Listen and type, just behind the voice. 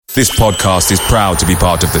This podcast is proud to be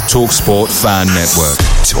part of the TalkSport Fan Network.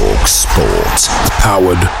 TalkSport.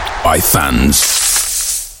 Powered by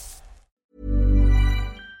fans.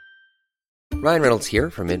 Ryan Reynolds here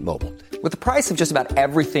from Mint Mobile. With the price of just about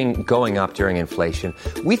everything going up during inflation,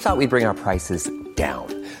 we thought we'd bring our prices down.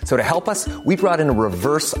 So to help us, we brought in a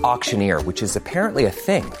reverse auctioneer, which is apparently a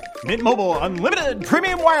thing. Mint Mobile Unlimited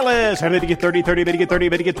Premium Wireless. How to get 30, 30, how to get 30,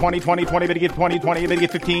 how to get 20, 20, 20, how to get 20, 20, how to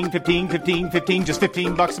get 15, 15, 15, 15, just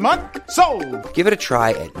 $15 a month? Sold! Give it a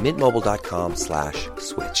try at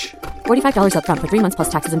mintmobile.com/switch. $45 up front for 3 months plus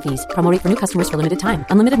taxes and fees. Promo rate for new customers for limited time.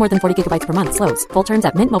 Unlimited more than 40 gigabytes per month. Slows full terms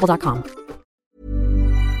at mintmobile.com.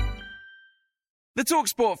 The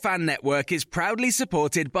TalkSport Fan Network is proudly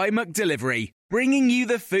supported by McDelivery, bringing you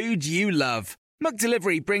the food you love.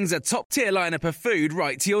 McDelivery brings a top-tier lineup of food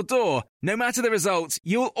right to your door. No matter the result,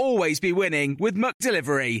 you'll always be winning with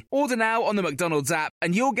McDelivery. Order now on the McDonald's app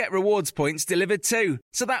and you'll get rewards points delivered too.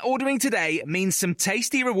 So that ordering today means some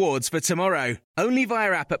tasty rewards for tomorrow. Only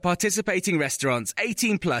via app at participating restaurants.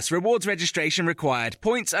 18 plus. Rewards registration required.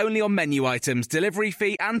 Points only on menu items. Delivery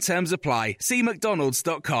fee and terms apply. See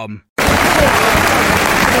mcdonalds.com.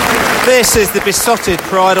 This is the Besotted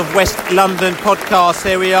Pride of West London podcast.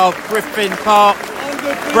 Here we are, Griffin Park,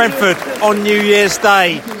 Brentford on New Year's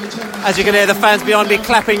Day. As you can hear, the fans behind me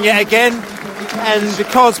clapping yet again. And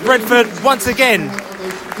because Brentford, once again,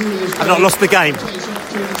 have not lost the game.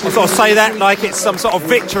 I've got to say that like it's some sort of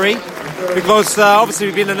victory. Because obviously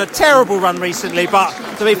we've been in a terrible run recently. But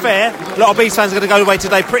to be fair, a lot of Bees fans are going to go away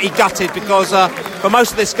today pretty gutted. Because for most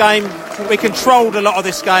of this game, we controlled a lot of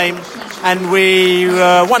this game. And we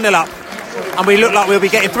 1-0 up. And we look like we'll be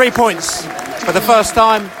getting 3 points for the first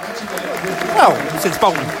time, well, since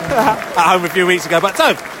Bolton at home a few weeks ago. But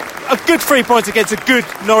so, a good 3 points against a good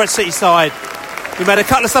Norwich City side. We made a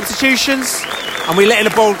couple of substitutions and we let in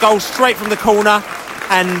a goal straight from the corner.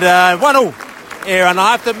 And 1-1 here. And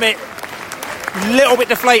I have to admit, a little bit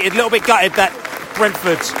deflated, a little bit gutted that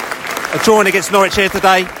Brentford are drawing against Norwich here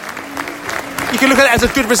today. You can look at it as a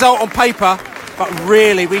good result on paper. But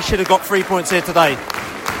really, we should have got 3 points here today.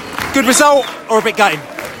 Good result or a bit gutting?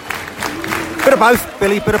 Bit of both,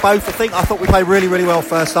 Billy, bit of both. I thought we played really, really well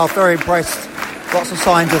first half. Very impressed. Lots of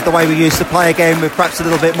signs of the way we used to play again, with perhaps a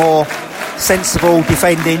little bit more sensible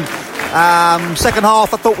defending. Second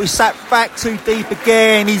half, I thought we sat back too deep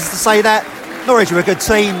again. Easy to say that. Norwich are a good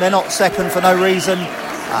team. They're not second for no reason.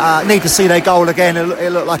 Need to see their goal again.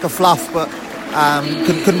 It looked like a fluff, but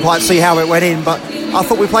couldn't quite see how it went in. But I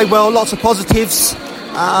thought we played well. Lots of positives.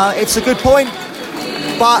 It's a good point,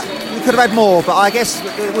 but we could have had more. But I guess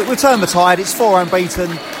we turned the tide. It's 4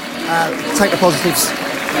 unbeaten. Take the positives.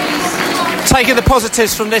 Taking the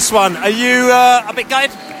positives from this one. Are you a bit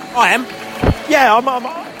gutted? I am. Yeah, I'm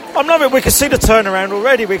loving it. We can see the turnaround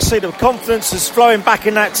already. We can see the confidence is flowing back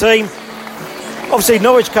in that team. Obviously,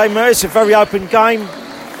 Norwich came there. It's a very open game.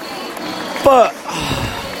 But,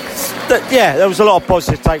 there was a lot of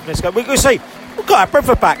positives taken from this game. We can see, we've got our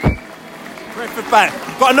Brentford back.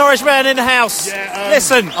 Got a Norwich man in the house. Yeah,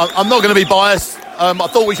 listen. I'm not going to be biased. I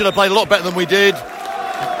thought we should have played a lot better than we did.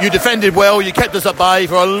 You defended well. You kept us at bay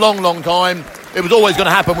for a long, long time. It was always going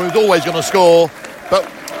to happen. We was always going to score. But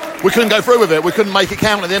we couldn't go through with it. We couldn't make it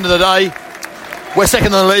count at the end of the day. We're second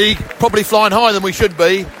in the league, probably flying higher than we should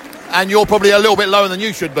be. And you're probably a little bit lower than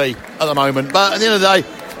you should be at the moment. But at the end of the day,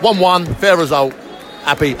 1-1, fair result.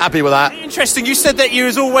 Happy with that. Interesting. You said that you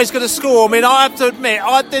was always going to score. I mean, I have to admit,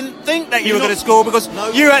 I didn't think that you were going to score because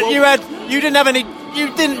you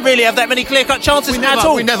didn't really have that many clear-cut chances at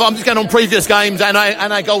all. We never. I'm just going on previous games and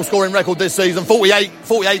our goal-scoring record this season.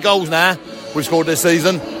 48 goals now we've scored this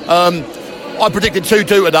season. I predicted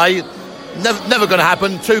 2-2 today. Never going to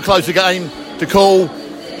happen. Too close a game to call.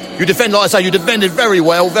 You defend, like I say, you defended very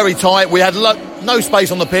well, very tight. We had no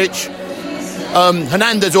space on the pitch.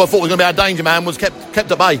 Hernandez, who I thought was going to be our danger man, was kept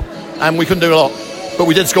at bay, and we couldn't do a lot. But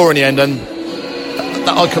we did score in the end, and at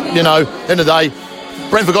the end of the day,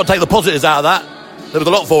 Brentford got to take the positives out of that. There was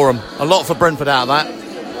a lot for them, a lot for Brentford out of that.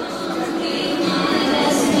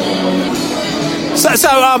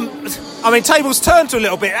 Tables turned to a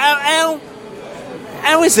little bit. How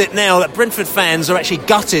is it now that Brentford fans are actually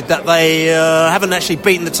gutted that they haven't actually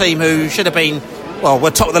beaten the team who should have been, we're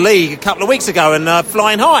top of the league a couple of weeks ago and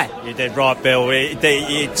flying high? You did right, Bill.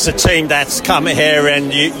 It's a team that's come here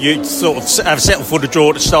and you sort of have settled for the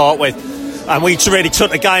draw to start with. And we really took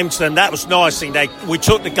the game to them. That was nice. We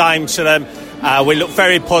took the game to them. We looked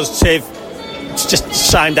very positive. It's just a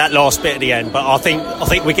shame that last bit at the end. But I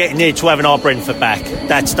think we're getting near to having our Brentford back.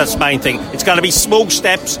 That's the main thing. It's going to be small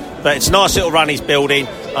steps, but it's a nice little run he's building.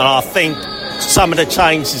 And I think some of the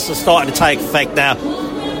changes are starting to take effect now.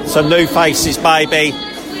 Some new faces, maybe.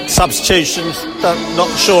 Substitutions, not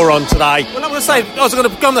sure on today. Well, I was going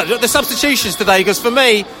to come on that. The substitutions today, because for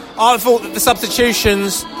me, I thought that the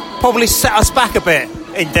substitutions probably set us back a bit.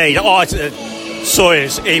 Indeed,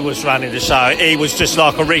 Sawyers, he was running the show. He was just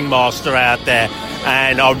like a ringmaster out there,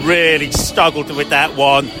 and I really struggled with that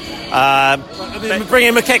one.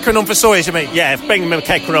 Bringing McEachran on for Sawyers, you mean? Yeah, bringing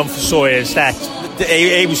McEachran on for Sawyers.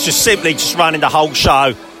 He was just simply running the whole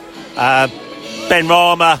show. Ben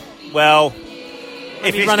Rama, well,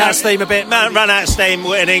 if he run out of steam a bit, run out of steam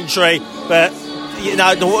with an injury, but you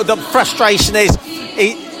know the frustration is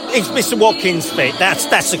is Mr. Watkins fit?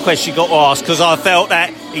 That's the question you got to ask, because I felt that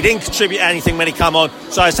he didn't contribute anything when he come on.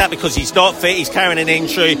 So is that because he's not fit, he's carrying an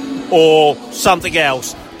injury, or something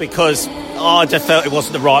else? Because I just felt it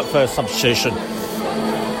wasn't the right first substitution.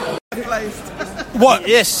 What?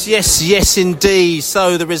 Yes, indeed.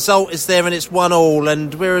 So the result is there, and it's 1-1,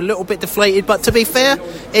 and we're a little bit deflated. But to be fair,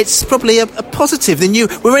 it's probably a positive.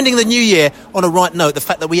 We're ending the new year on a right note. The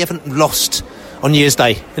fact that we haven't lost on New Year's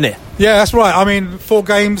Day, isn't it? Yeah, that's right. I mean, 4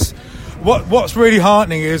 games. What's really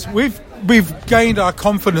heartening is we've gained our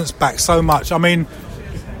confidence back so much. I mean,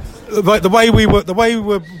 the way we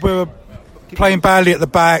were playing badly at the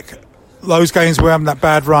back. Those games we were having that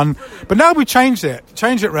bad run, but now we changed it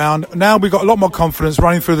round. Now we've got a lot more confidence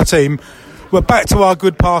running through the team. We're back to our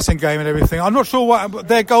good passing game and everything. I'm not sure what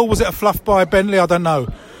their goal was. It a fluff by Bentley? I don't know,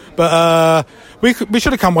 but we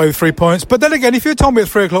should have come away with 3 points. But then again, if you told me at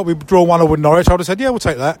 3:00 we draw 1-1 with Norwich, I would have said, yeah, we'll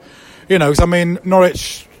take that. You know, because I mean,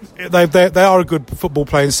 Norwich, they are a good football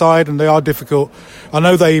playing side, and they are difficult. I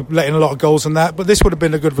know they let in a lot of goals in that, but this would have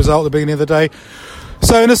been a good result at the beginning of the day.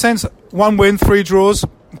 So in a sense, 1 win, 3 draws.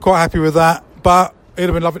 I'm quite happy with that, but it'd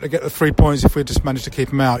have been lovely to get the 3 points if we just managed to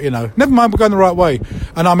keep them out, you know. Never mind, we're going the right way.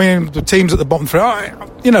 And I mean, the teams at the bottom 3,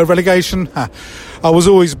 relegation. I was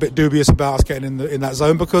always a bit dubious about us getting in that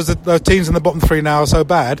zone, because the teams in the bottom 3 now are so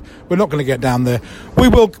bad, we're not going to get down there. We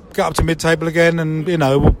will get up to mid-table again, and, you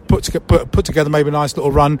know, we'll put together maybe a nice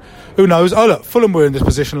little run. Who knows? Oh, look, Fulham were in this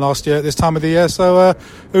position last year at this time of the year, so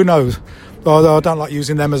who knows? Although I don't like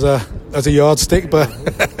using them as a yardstick, but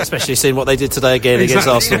especially seeing what they did today again against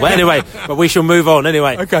Arsenal. But anyway, we shall move on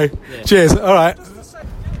anyway. Okay, yeah. Cheers. All right.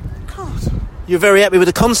 God, you're very happy with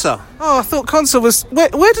the Konsa. Oh, I thought Konsa was. Where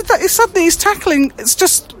did that? Suddenly he's tackling. It's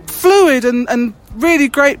just fluid and really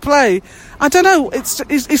great play. I don't know.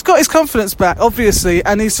 He's got his confidence back, obviously,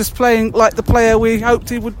 and he's just playing like the player we hoped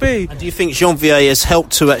he would be. And do you think Janvier has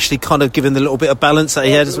helped to actually kind of give him the little bit of balance that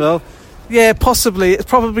he had as well? Yeah, possibly. It's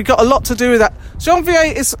probably got a lot to do with that.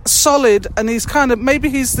 Janvier is solid, and he's kind of, maybe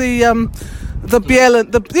he's the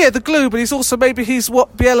Bieland, the glue, but he's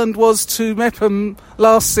what Bieland was to Mepham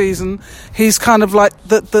last season. He's kind of like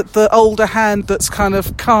the older hand that's kind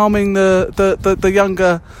of calming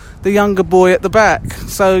the younger boy at the back.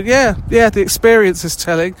 So yeah, the experience is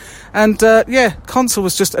telling. And Konsa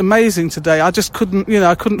was just amazing today. I just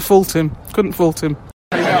couldn't fault him. At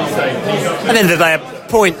the end of the day, a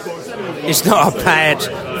point. It's not a bad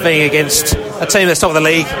thing against a team that's top of the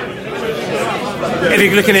league. If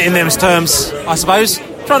you're looking at it in them terms, I suppose.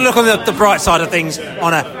 Try and look on the bright side of things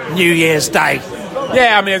on a New Year's Day.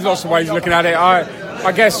 Yeah, I mean, there's lots of ways of looking at it.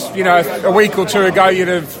 I guess, you know, a week or two ago you'd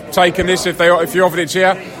have taken this if you offered it to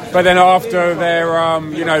you. But then after their,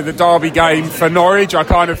 the derby game for Norwich, I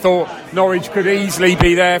kind of thought Norwich could easily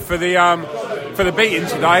be there for the beating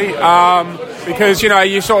today. Because, you know,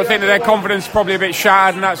 you sort of think that their confidence is probably a bit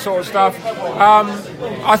shattered and that sort of stuff.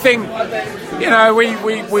 I think, you know,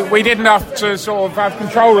 we did enough to sort of have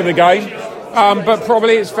control of the game. But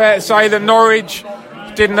probably it's fair to say that Norwich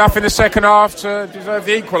did enough in the second half to deserve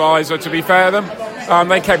the equaliser, to be fair to them.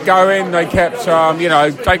 They kept going. They kept,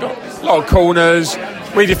 they got a lot of corners.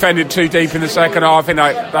 We defended too deep in the second half. I think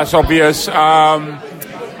that's obvious.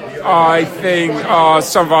 I think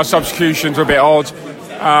some of our substitutions were a bit odd.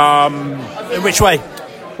 In which way?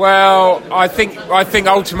 Well, I think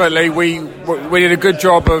ultimately we did a good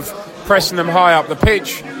job of pressing them high up the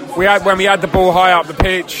pitch. When we had the ball high up the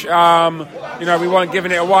pitch, we weren't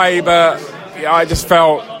giving it away. But I just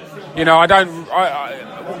felt, could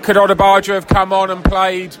Odebaja have come on and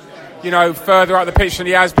played, further up the pitch than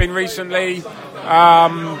he has been recently?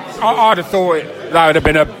 I'd have thought that would have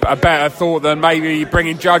been a better thought than maybe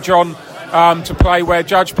bringing Judge on to play where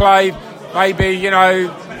Judge played. Maybe,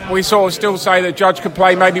 we sort of still say that Judge could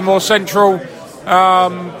play maybe more central.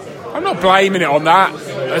 I'm not blaming it on that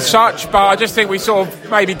as such, but I just think we sort of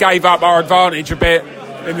maybe gave up our advantage a bit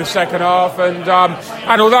in the second half. And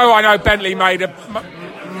although I know Bentley made a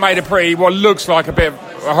pretty, what looks like a bit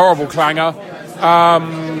of a horrible clanger,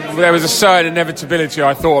 there was a certain inevitability,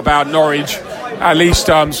 I thought, about Norwich at least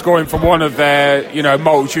scoring from one of their,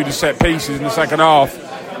 multitude of set pieces in the second half.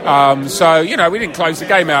 So, you know, we didn't close the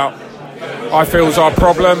game out. I feel is our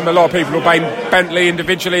problem. A lot of people will blame Bentley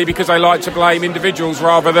individually because they like to blame individuals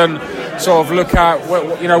rather than sort of look at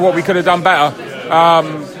what we could have done better.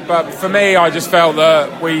 But for me, I just felt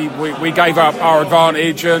that we gave up our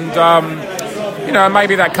advantage, and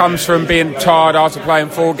maybe that comes from being tired after playing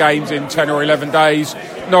 4 games in 10 or 11 days.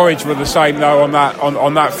 Norwich were the same though on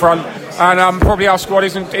that front, and probably our squad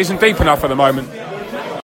isn't deep enough at the moment.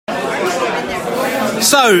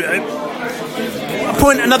 So.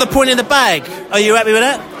 Another point in the bag. Are you happy with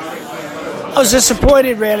that? I was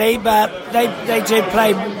disappointed, really, but they did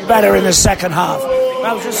play better in the second half.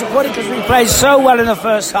 I was disappointed because we played so well in the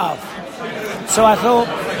first half. So I thought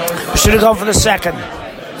we should have gone for the second.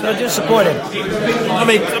 So disappointed. I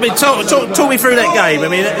mean, talk me through that game. I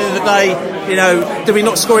mean, at the end of the day, did we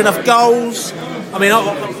not score enough goals? I mean,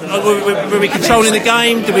 were we controlling the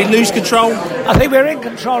game? Did we lose control? I think we were in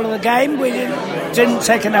control of the game. We didn't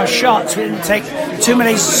take enough shots. We didn't take too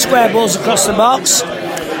many square balls across the box.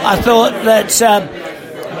 I thought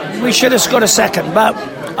that we should have scored a second, but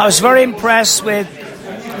I was very impressed with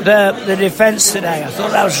the defence today. I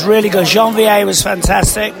thought that was really good. Janvier was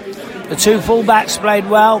fantastic. The 2 fullbacks played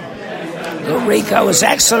well. Rico was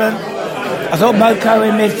excellent. I thought Moko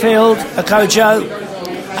in midfield, Akojo.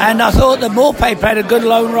 And I thought that Morpay played a good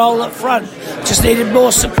lone role up front. Just needed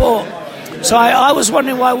more support. So I was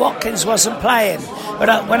wondering why Watkins wasn't playing.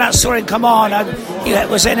 But when I saw him come on, he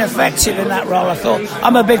was ineffective in that role. I thought,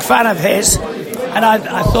 I'm a big fan of his, and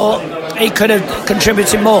I thought he could have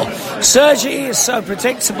contributed more. Sergi is so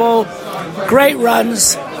predictable, great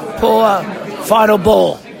runs, poor final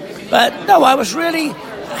ball. But no, I was really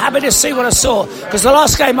happy to see what I saw, because the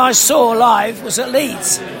last game I saw live was at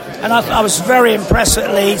Leeds. And I was very impressed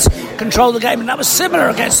with Leeds, controlled the game, and that was similar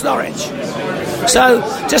against Norwich. So,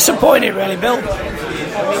 disappointed really, Bill.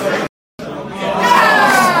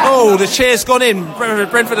 Oh, the chair's gone in.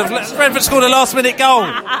 Brentford scored a last-minute goal.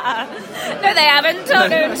 No, they haven't.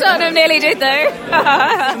 Tottenham nearly did, though.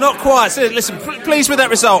 Not quite. So, listen, pleased with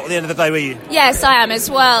that result at the end of the day, were you? Yes, I am as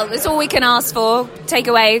well. It's all we can ask for. Take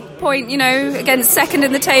away point, against second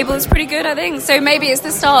in the table is pretty good, I think. So maybe it's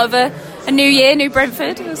the start of a new year, new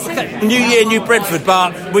Brentford. We'll see. Okay. New year, new Brentford,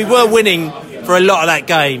 but we were winning for a lot of that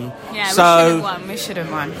game. Yeah, so we should have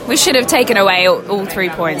won. We should have taken away all 3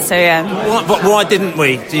 points, so yeah. Why didn't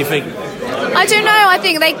we, do you think? I don't know. I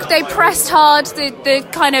think they pressed hard.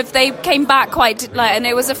 They came back quite and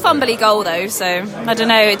it was a fumbly goal though. So I don't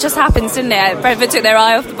know. It just happens, didn't it? Brentford took their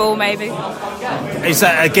eye off the ball, maybe. Is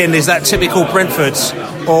that typical Brentford's,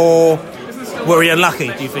 or were we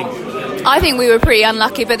unlucky? Do you think? I think we were pretty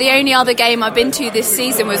unlucky. But the only other game I've been to this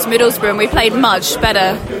season was Middlesbrough, and we played much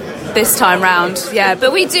better this time round. Yeah,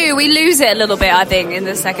 but we lose it a little bit, I think, in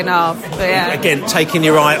the second half. But yeah, again, taking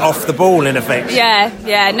your eye off the ball in effect.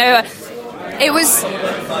 Yeah, no. It was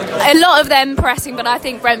a lot of them pressing, but I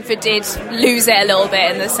think Brentford did lose it a little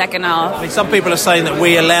bit in the second half. I mean, some people are saying that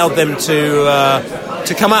we allowed them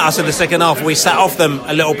to come at us in the second half. We sat off them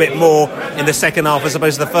a little bit more in the second half as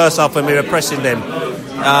opposed to the first half when we were pressing them.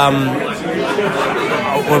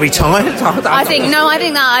 Were we tired? I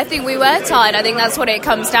think we were tired. I think that's what it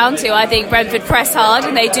comes down to. I think Brentford press hard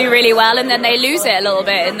and they do really well, and then they lose it a little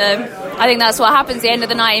bit I think that's what happens at the end of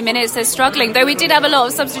the 90 minutes. They're struggling, though we did have a lot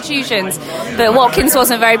of substitutions, but Watkins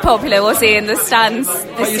wasn't very popular, was he, in the stands?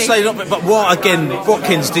 But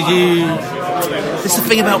Watkins, did you... This is the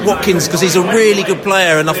thing about Watkins, because he's a really good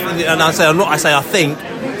player, and I think,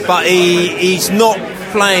 but he's not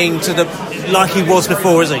playing like he was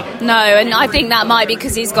before, is he? No, and I think that might be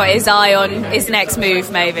because he's got his eye on his next move,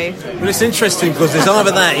 maybe. Well, it's interesting because there's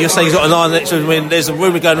either that, you're saying he's got an eye on the next move, when there's a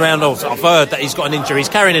rumour going around, I've heard that he's got an injury, he's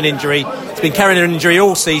carrying an injury, he's been carrying an injury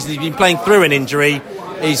all season, he's been playing through an injury,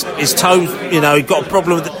 his toe, he got a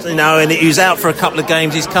problem with and he was out for a couple of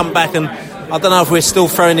games, he's come back, and I don't know if we're still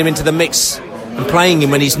throwing him into the mix and playing him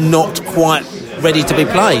when he's not quite ready to be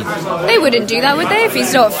played. They wouldn't do that, would they? If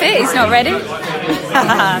he's not fit, he's not ready.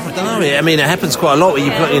 I don't know. I mean, it happens quite a lot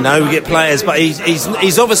where we get players, but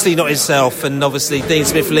he's obviously not himself, and obviously Dean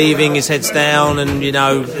Smith leaving, his head's down, and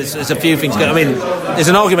there's a few things going. I mean, there's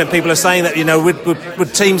an argument people are saying that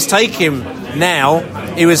would teams take him now?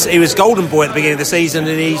 He was golden boy at the beginning of the season,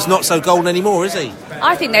 and he's not so golden anymore, is he?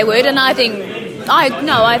 I think they would, and I think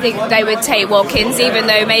they would take Watkins, even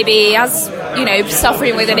though maybe he has,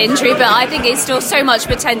 suffering with an injury. But I think there's still so much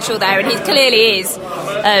potential there, and he clearly is,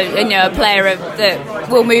 a player that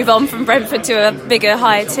will move on from Brentford to a bigger,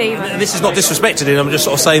 higher team. This is not disrespecting him. I'm just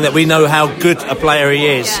sort of saying that we know how good a player he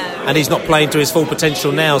is, and he's not playing to his full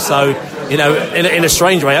potential now. So, in a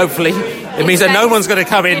strange way, hopefully, it means that no one's going to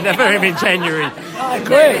come in for him in January. I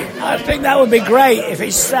agree. I think that would be great if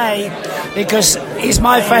he stayed, because he's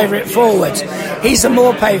my favourite forward. He's a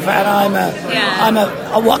Morpay fan. I'm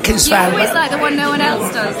a Watkins fan. You always like the one no one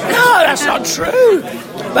else does. No, that's not true.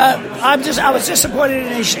 But I was disappointed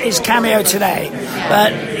in his cameo today.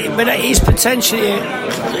 But he's potentially,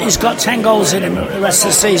 he's got 10 goals in him the rest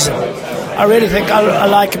of the season. I really think I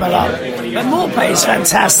like him a lot. But Morpay is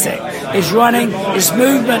fantastic. His running, his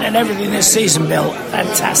movement and everything this season, Bill,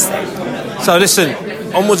 fantastic. So listen,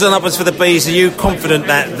 onwards and upwards for the Bees. Are you confident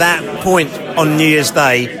that point on New Year's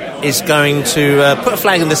Day is going to put a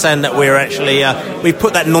flag in the sand that we're actually we've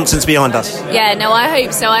put that nonsense behind us? Yeah, no, I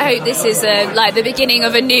hope so. I hope this is like the beginning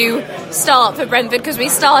of a new start for Brentford, because we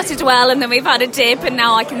started well and then we've had a dip, and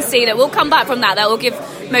now I can see that we'll come back from that. That will give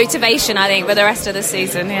motivation, I think, for the rest of the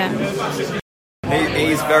season. Yeah.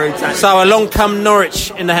 He's very talented. So along come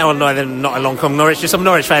Norwich in the house. No, they're not along come Norwich. Just some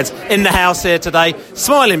Norwich fans in the house here today,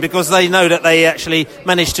 smiling because they know that they actually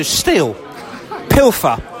managed to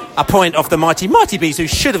pilfer a point off the mighty Bees, who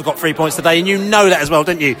should have got 3 points today, and you know that as well,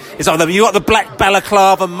 don't you? It's like you got the black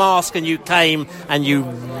balaclava mask, and you came and you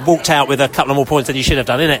walked out with a couple of more points than you should have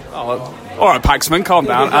done, innit? Oh, all right, Paxman, calm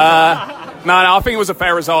down. No, I think it was a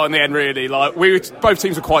fair result in the end, really. Like both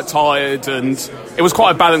teams were quite tired, and it was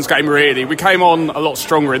quite a balanced game, really. We came on a lot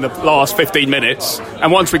stronger in the last 15 minutes,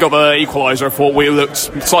 and once we got the equaliser, I thought we looked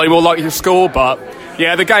slightly more likely to score. But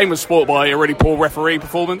yeah, the game was spoilt by a really poor referee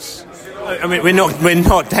performance. I mean, we're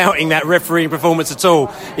not doubting that refereeing performance at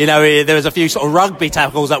all. You know, there was a few sort of rugby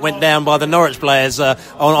tackles that went down by the Norwich players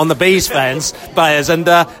on the Bees players, and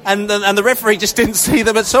the referee just didn't see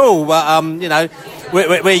them at all. But you know,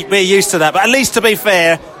 we're used to that. But at least, to be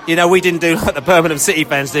fair, you know, we didn't do like the Birmingham City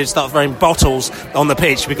fans did, start throwing bottles on the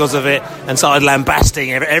pitch because of it and started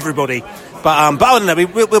lambasting everybody. But I don't know.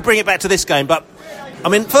 We'll bring it back to this game, but. I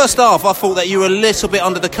mean, first half, I thought that you were a little bit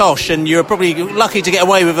under the cosh, and you were probably lucky to get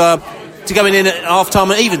away with to going in at half-time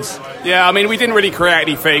at evens. Yeah, I mean, we didn't really create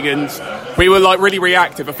anything, and we were like really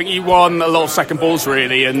reactive. I think he won a lot of second balls,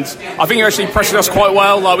 really, and I think he actually pressured us quite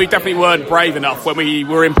well. Like, we definitely weren't brave enough when we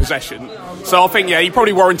were in possession. So I think, yeah, he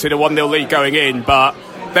probably warranted a 1-0 lead going in, but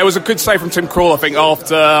there was a good save from Tim Krul, I think,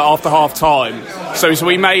 after half-time. So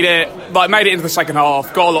we made it into the second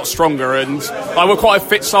half, got a lot stronger, and we're quite a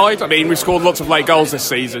fit side. I mean, we've scored lots of late goals this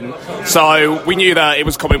season, so we knew that it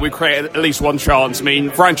was coming. We created at least one chance. I mean,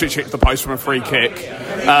 Vrancic hit the post from a free kick,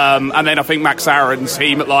 and then I think Max Aaron's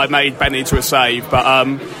he made Benny into a save. But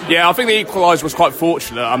yeah, I think the equaliser was quite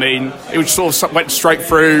fortunate. I mean, it was sort of went straight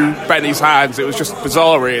through Benny's hands. It was just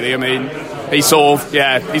bizarre, really. I mean, he's sort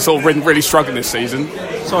of really struggling this season.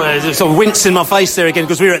 Sorry, it sort of winced in my face there again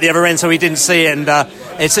because we were at the other end, so we didn't see it, and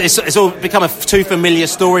it's all become a too familiar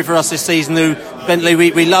story for us this season. Who Bentley,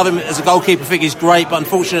 we love him as a goalkeeper, I think he's great, but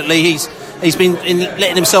unfortunately he's been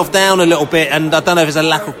letting himself down a little bit, and I don't know if it's a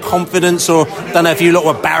lack of confidence, or I don't know if you lot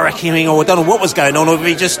were barracking him, or I don't know what was going on, or if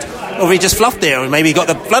he just fluffed it, or maybe he got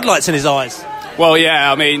the floodlights in his eyes. Well,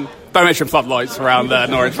 yeah, I mean, don't mention floodlights around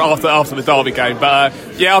Norwich after the Derby game. But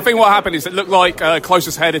yeah, I think what happened is it looked like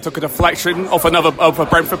Close's header took a deflection off a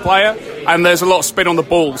Brentford player, and there's a lot of spin on the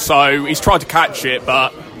ball, so he's tried to catch it,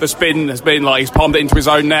 but the spin has been like he's palmed it into his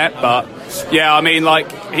own net. But yeah, I mean, like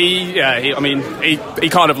he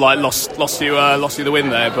kind of like lost you the win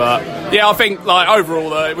there. But yeah, I think like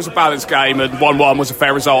overall it was a balanced game, and 1-1 was a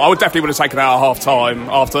fair result. I would definitely would have taken it out at half time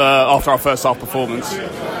after our first half performance.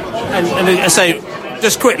 And so.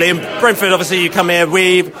 Just quickly, in Brentford, obviously you come here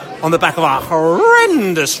on the back of a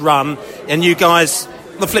horrendous run, and you guys,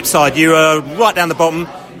 on the flip side, you are right down the bottom,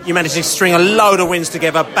 you managed to string a load of wins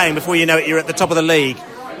together, bang, before you know it, you're at the top of the league.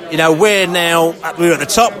 You know, we're at the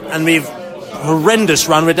top, and we've horrendous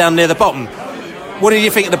run, we're down near the bottom. What do you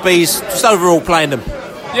think of the Bees, just overall playing them?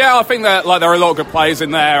 Yeah, I think that there are a lot of good players in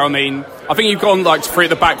there. I mean, I think you've gone to three at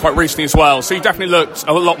the back quite recently as well, so you definitely looked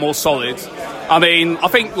a lot more solid. I mean, I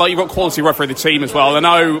think you've got quality referee in the team as well. I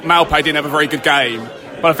know Malpay didn't have a very good game,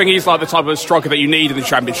 but I think he's the type of striker that you need in the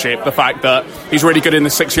Championship. The fact that he's really good in the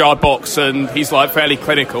 6-yard box and he's fairly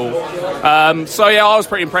clinical. So yeah, I was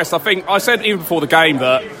pretty impressed. I think I said even before the game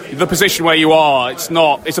that the position where you are, it's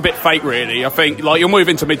a bit fake really. I think you'll move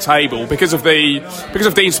into mid-table because of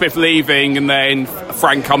Dean Smith leaving and then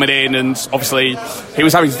Frank coming in, and obviously he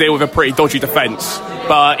was having to deal with a pretty dodgy defence.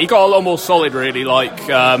 But he got a lot more solid really,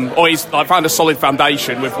 or he's found a solid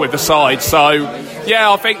foundation with the side. So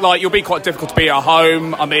yeah, I think you'll be quite difficult to beat at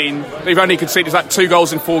home. I mean, they've only conceded 2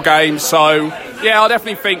 goals in 4 games, so yeah, I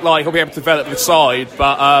definitely think he'll be able to develop the side.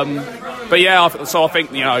 But yeah, so I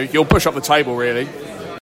think you'll push up the table really.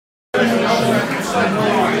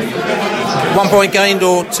 1 point gained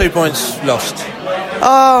or 2 points lost?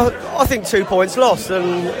 I think 2 points lost,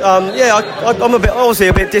 and I'm obviously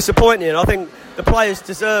a bit disappointed. I think the players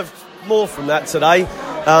deserved more from that today.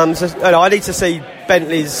 I need to see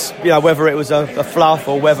Bentley's, whether it was a fluff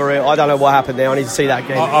or whether I don't know what happened there. I need to see that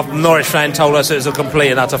game. A Norwich fan told us it was a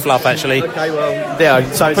complete and utter fluff, actually. Okay,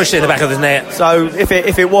 well, so pushed it in the back of the net. So if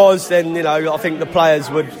it was, then I think the players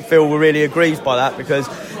would feel really aggrieved by that, because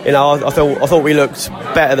I thought we looked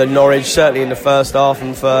better than Norwich, certainly in the first half,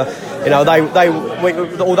 and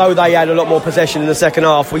although they had a lot more possession in the second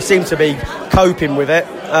half, we seemed to be coping with it.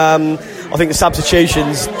 I think the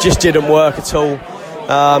substitutions just didn't work at all.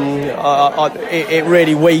 It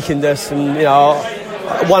really weakened us, and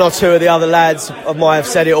one or two of the other lads might have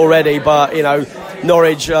said it already, but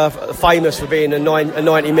Norwich are famous for being a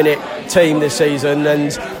 90-minute team this season,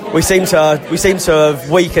 and we seem to have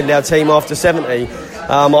weakened our team after 70.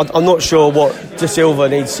 I'm not sure what De Silva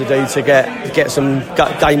needs to do to get some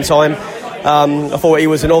game time. I thought he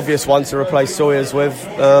was an obvious one to replace Sawyers with,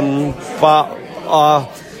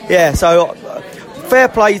 so fair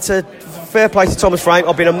play to Thomas Frank.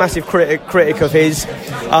 I've been a massive critic of his.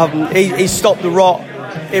 He stopped the rot.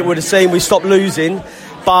 It would have seemed we stopped losing,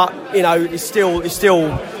 but there's still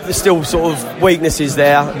sort of weaknesses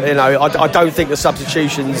there. I don't think the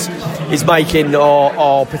substitutions he's making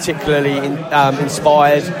are particularly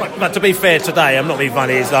inspired. But to be fair, today I'm not being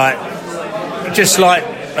funny. It's just like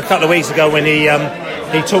a couple of weeks ago when he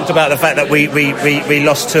talked about the fact that we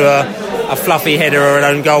lost to a fluffy header or an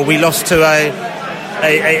own goal. We lost to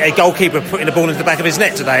a goalkeeper putting the ball into the back of his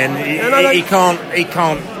net today, and he can't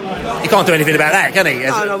do anything about that, can he?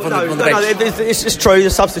 It's true. The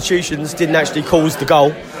substitutions didn't actually cause the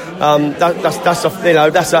goal. I'm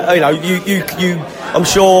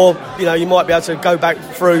sure you might be able to go back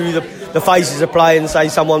through the phases of play and say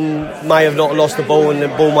someone may have not lost the ball and the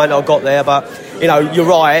ball might not have got there. But you're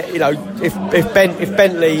right. If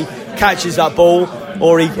Bentley catches that ball,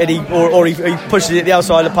 or he pushes it the other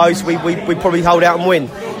side of the post, we probably hold out and win.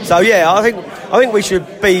 So I think we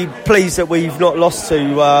should be pleased that we've not lost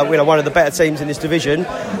to one of the better teams in this division.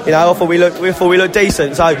 I thought we looked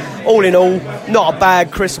decent. So all in all, not a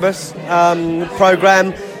bad Christmas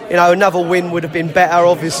programme. Another win would have been better,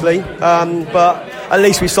 obviously, but at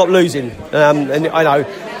least we stopped losing. And I know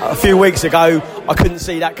a few weeks ago I couldn't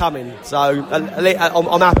see that coming. So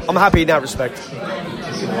I'm happy in that respect.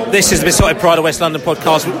 This is the Besotted Pride of West London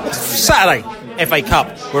podcast. Saturday, FA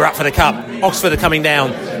Cup. We're up for the Cup. Oxford are coming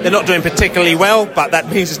down. They're not doing particularly well, but that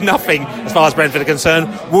means nothing as far as Brentford are concerned.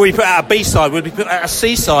 Will we put out a B side? Will we put out a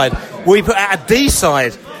C side? Will we put out a D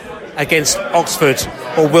side against Oxford?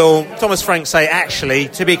 Or will Thomas Frank say, actually,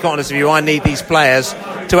 to be quite honest with you, I need these players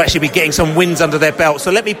to actually be getting some wins under their belt.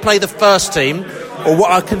 So let me play the first team, or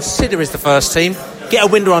what I consider is the first team, get a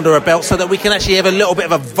window under a belt so that we can actually have a little bit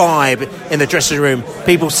of a vibe in the dressing room.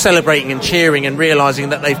 People celebrating and cheering and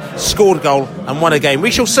realising that they've scored a goal and won a game. We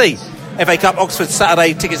shall see. FA Cup Oxford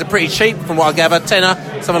Saturday tickets are pretty cheap from what I gather, tenner,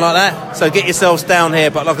 something like that. So get yourselves down here.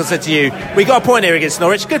 But like I said to you, we got a point here against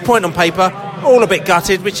Norwich. Good point on paper. All a bit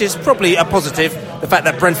gutted, which is probably a positive. The fact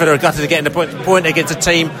that Brentford are gutted to get a point against a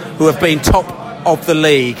team who have been top of the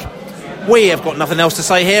league. We have got nothing else to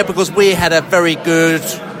say here because we had a very good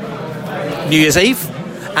New Year's Eve.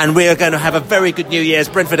 And we are going to have a very good New Year's.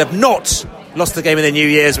 Brentford have not lost the game in the New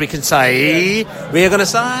Year's. We can say, we are going to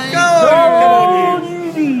say,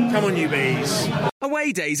 come on, you bees.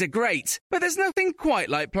 Away days are great, but there's nothing quite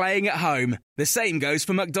like playing at home. The same goes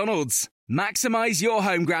for McDonald's. Maximise your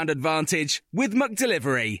home ground advantage with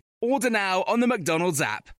McDelivery. Order now on the McDonald's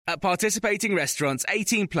app. At participating restaurants,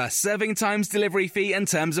 18 plus serving times, delivery fee and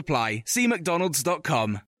terms apply. See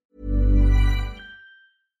mcdonalds.com.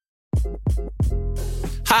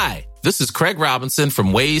 Hi, this is Craig Robinson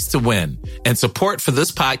from Ways to Win, and support for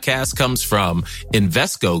this podcast comes from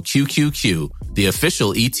Invesco QQQ, the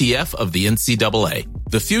official ETF of the NCAA.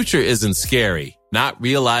 The future isn't scary. Not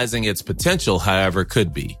realizing its potential, however,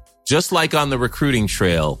 could be. Just like on the recruiting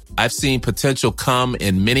trail, I've seen potential come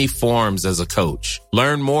in many forms as a coach.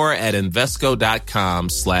 Learn more at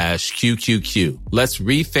Invesco.com/QQQ. Let's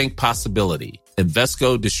rethink possibility.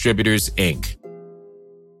 Invesco Distributors, Inc.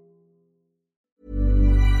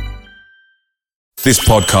 This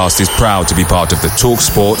podcast is proud to be part of the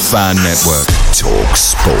TalkSport Fan Network.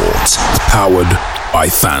 TalkSport. Powered by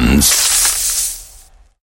fans.